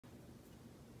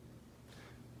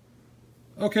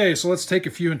Okay, so let's take a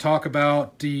few and talk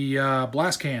about the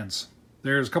blast cans.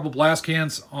 There's a couple blast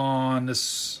cans on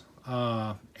this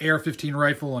AR-15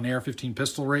 rifle and AR-15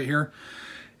 pistol right here.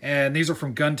 And these are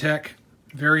from Gun Tech.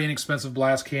 Very inexpensive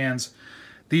blast cans.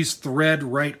 These thread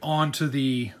right onto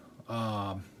the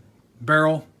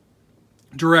barrel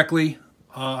directly.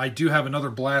 I do have another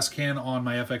blast can on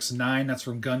my FX9. That's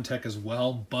from Gun Tech as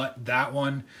well. But that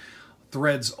one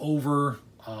threads over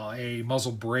a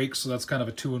muzzle brake, so that's kind of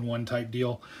a two-in-one type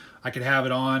deal. I could have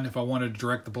it on if I wanted to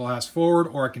direct the blast forward,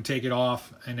 or I can take it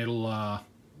off and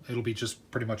it'll be just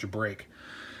pretty much a brake.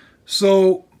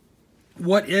 So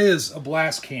what is a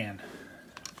blast can?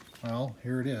 Well,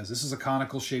 here it is. This is a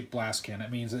conical shaped blast can.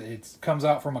 That means it comes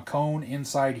out from a cone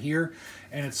inside here,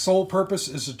 and its sole purpose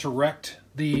is to direct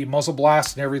the muzzle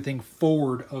blast and everything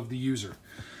forward of the user.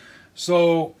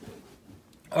 So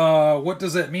what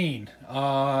does that mean?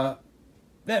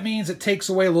 That means it takes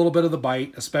away a little bit of the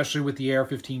bite, especially with the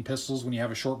AR-15 pistols when you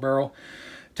have a short barrel.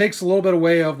 It takes a little bit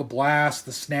away of the blast,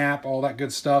 the snap, all that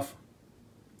good stuff.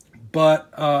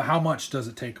 But how much does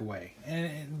it take away?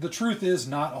 And the truth is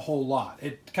not a whole lot.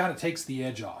 It kind of takes the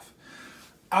edge off.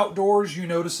 Outdoors, you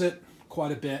notice it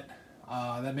quite a bit.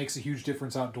 That makes a huge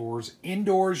difference outdoors.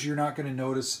 Indoors, you're not going to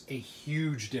notice a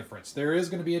huge difference. There is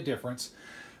going to be a difference.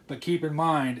 But keep in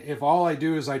mind, if all I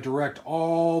do is I direct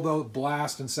all the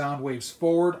blast and sound waves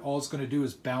forward, all it's going to do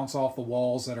is bounce off the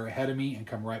walls that are ahead of me and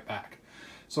come right back.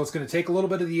 So it's going to take a little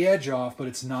bit of the edge off, but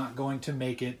it's not going to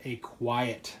make it a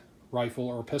quiet rifle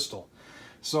or pistol.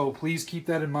 So please keep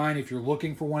that in mind. If you're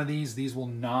looking for one of these will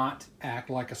not act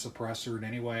like a suppressor in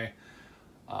any way.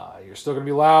 You're still going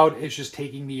to be loud. It's just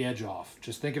taking the edge off.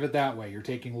 Just think of it that way. You're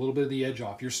taking a little bit of the edge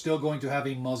off. You're still going to have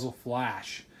a muzzle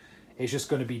flash. It's just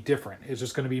going to be different. It's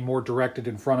just going to be more directed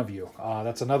in front of you.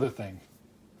 That's another thing.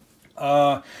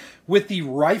 With the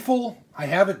rifle, I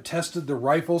haven't tested the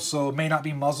rifle, so it may not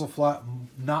be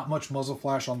not much muzzle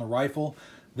flash on the rifle.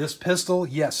 This pistol,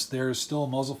 yes, there's still a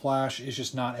muzzle flash. It's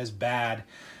just not as bad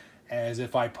as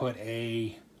if I put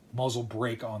a muzzle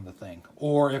brake on the thing,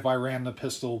 or if I ran the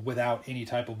pistol without any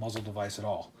type of muzzle device at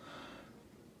all.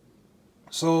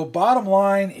 So bottom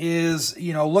line is,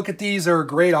 you know, look at these. They're a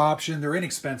great option. They're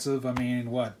inexpensive. I mean,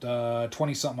 what,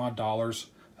 20-something odd dollars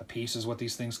a piece is what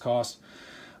these things cost,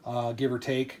 give or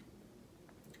take.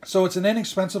 So it's an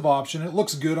inexpensive option. It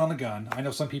looks good on the gun. I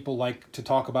know some people like to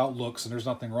talk about looks, and there's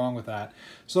nothing wrong with that.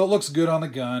 So it looks good on the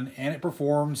gun, and it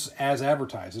performs as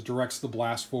advertised. It directs the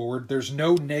blast forward. There's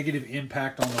no negative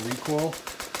impact on the recoil.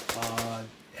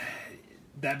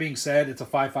 That being said, it's a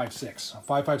 5.56.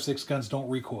 5.56 guns don't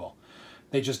recoil.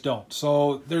 They just don't.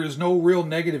 So there's no real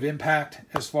negative impact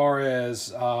as far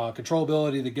as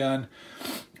controllability of the gun.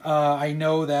 I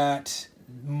know that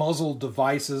muzzle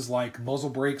devices like muzzle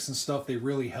brakes and stuff, they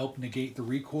really help negate the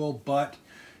recoil, but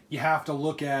you have to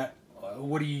look at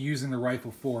what are you using the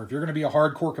rifle for. If you're going to be a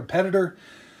hardcore competitor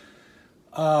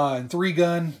and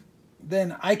 3-gun,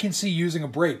 then I can see using a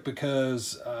brake,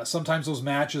 because sometimes those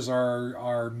matches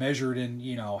are measured in,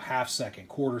 you know, half second,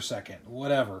 quarter second,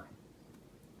 whatever.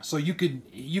 So you can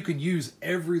use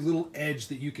every little edge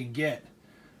that you can get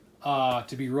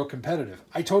to be real competitive.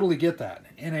 I totally get that.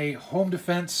 In a home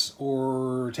defense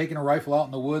or taking a rifle out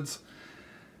in the woods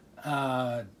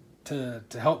to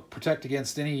help protect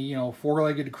against any, you know,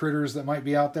 four-legged critters that might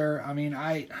be out there, I mean,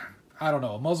 I don't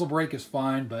know. A muzzle brake is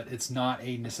fine, but it's not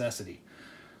a necessity.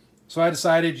 So I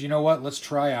decided, you know what, let's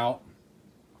try out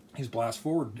these blast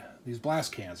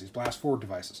cans, these blast forward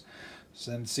devices,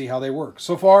 and see how they work.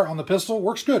 So far on the pistol,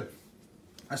 works good.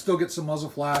 I still get some muzzle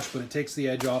flash, but it takes the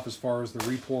edge off as far as the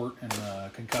report and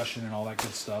the concussion and all that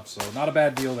good stuff. So not a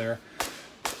bad deal there.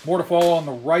 More to follow on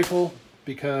the rifle,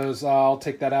 because I'll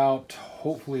take that out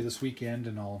hopefully this weekend,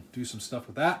 and I'll do some stuff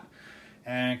with that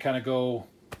and kind of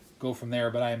go from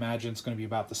there. But I imagine it's going to be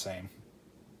about the same.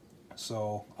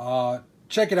 So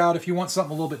check it out if you want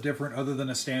something a little bit different other than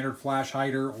a standard flash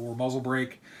hider or muzzle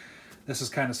brake. This is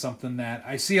kind of something that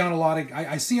I see on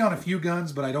I see on a few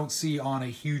guns, but I don't see on a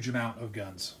huge amount of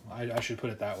guns. I should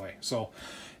put it that way. So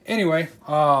anyway,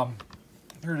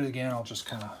 here it is again. I'll just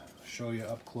kind of show you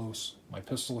up close my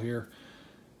pistol here.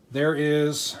 There it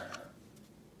is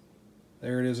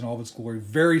in all of its glory.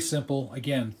 Very simple.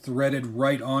 Again, threaded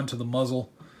right onto the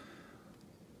muzzle,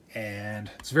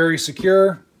 and it's very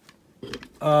secure.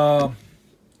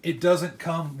 It doesn't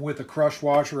come with a crush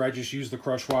washer. I just use the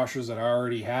crush washers that I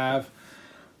already have.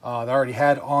 That I already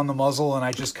had on the muzzle, and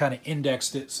I just kind of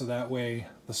indexed it so that way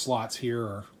the slots here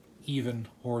are even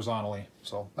horizontally.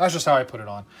 So that's just how I put it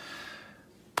on.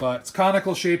 But it's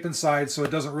conical shape inside, so it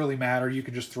doesn't really matter. You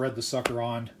can just thread the sucker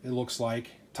on, it looks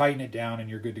like, tighten it down, and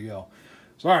you're good to go.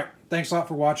 So, all right, thanks a lot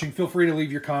for watching. Feel free to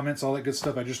leave your comments, all that good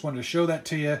stuff. I just wanted to show that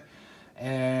to you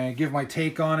and give my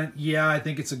take on it. Yeah, I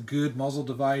think it's a good muzzle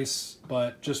device,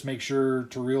 but just make sure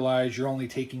to realize you're only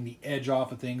taking the edge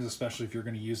off of things, especially if you're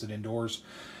going to use it indoors.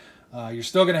 You're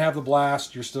still going to have the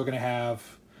blast. You're still going to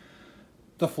have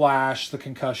the flash, the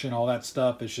concussion, all that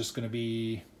stuff. It's just going to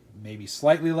be maybe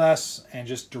slightly less and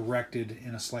just directed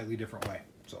in a slightly different way.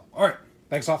 So, all right.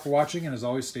 Thanks a lot for watching, and as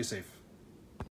always, stay safe.